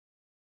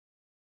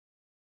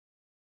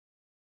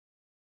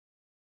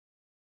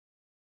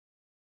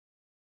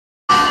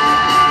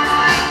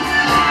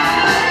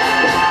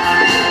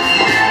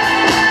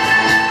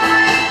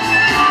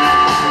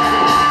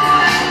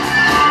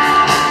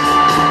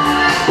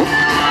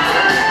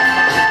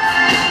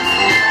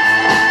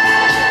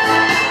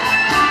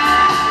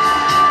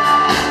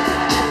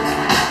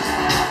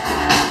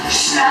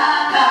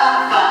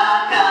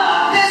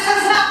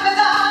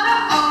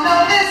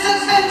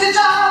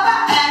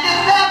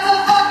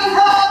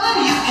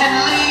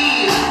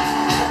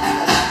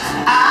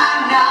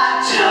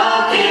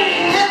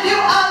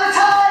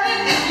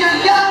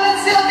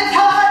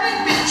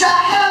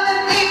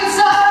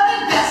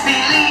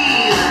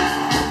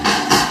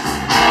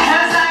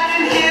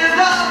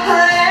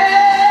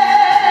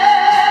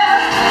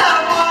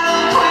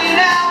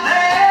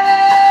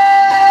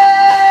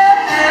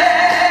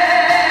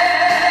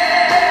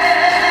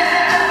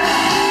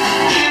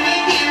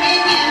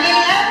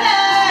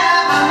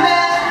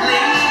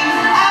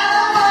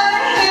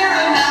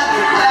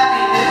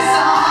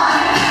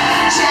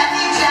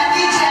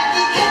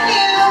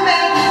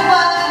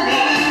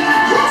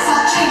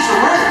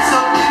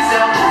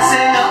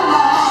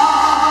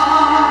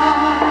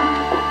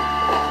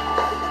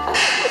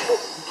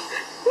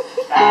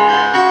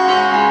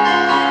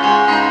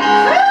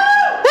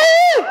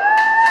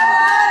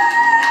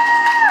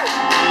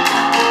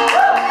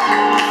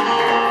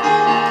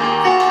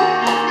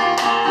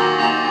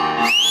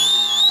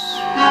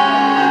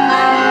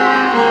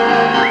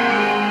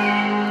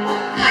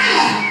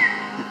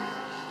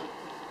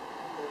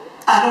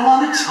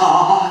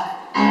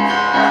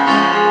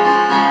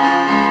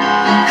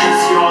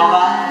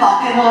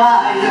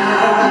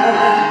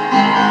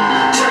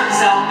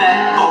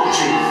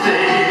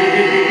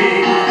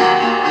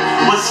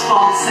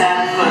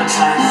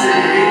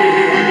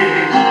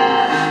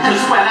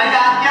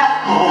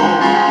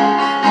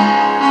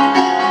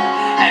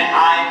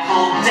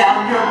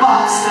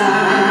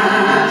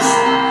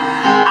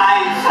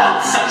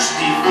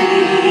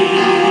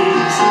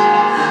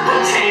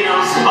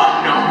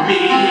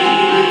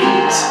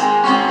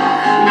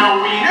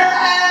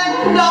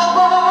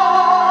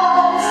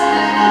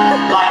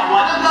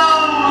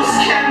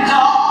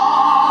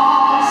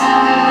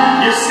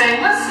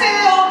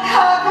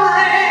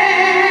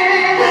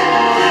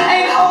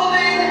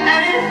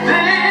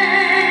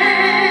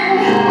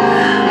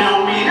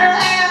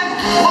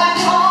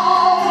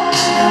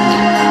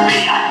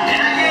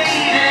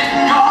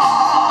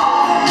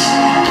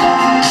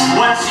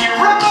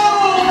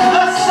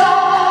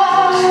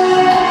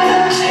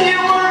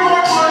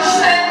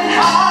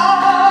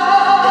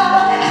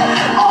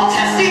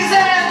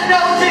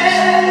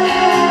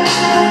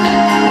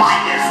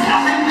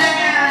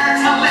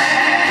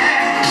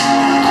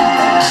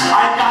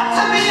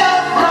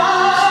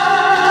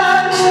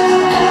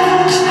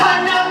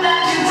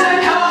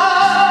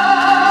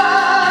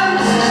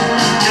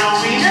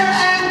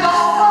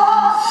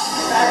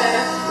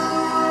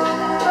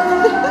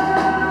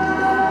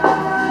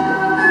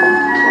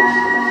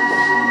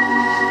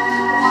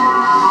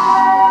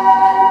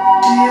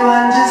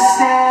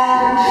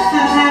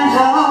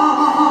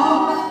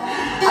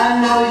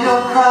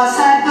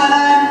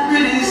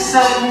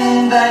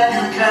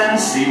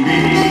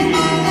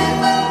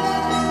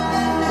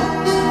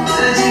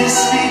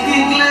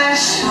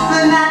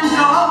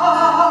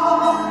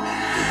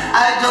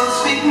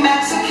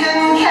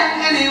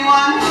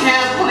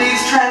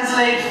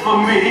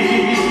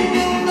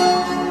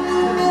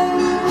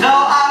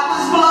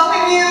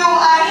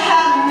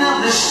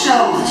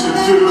to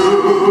do.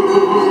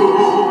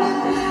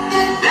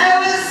 There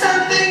was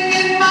something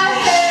in my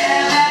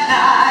hair that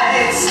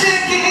night,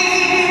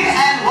 sticky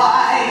and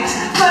white.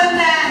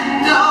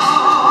 Fernando,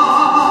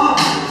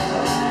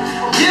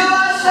 you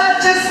are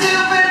such a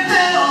stupid,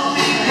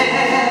 filthy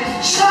pig,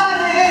 shot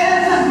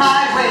in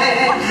my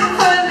way.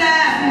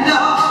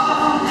 Fernando,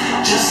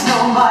 just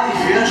know my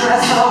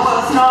hairdresser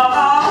was not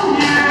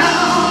on you,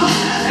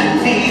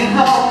 and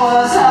neither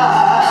was I.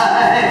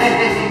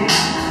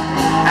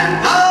 And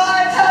though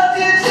I told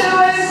you to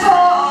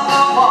install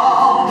the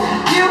wall,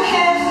 you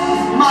hit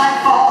my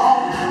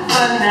fall,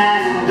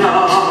 Fernando.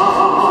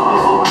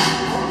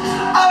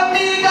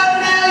 Amigo,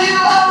 now you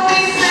owe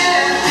me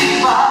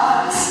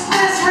 $50.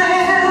 This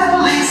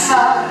really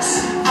sucks,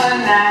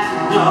 Fernando.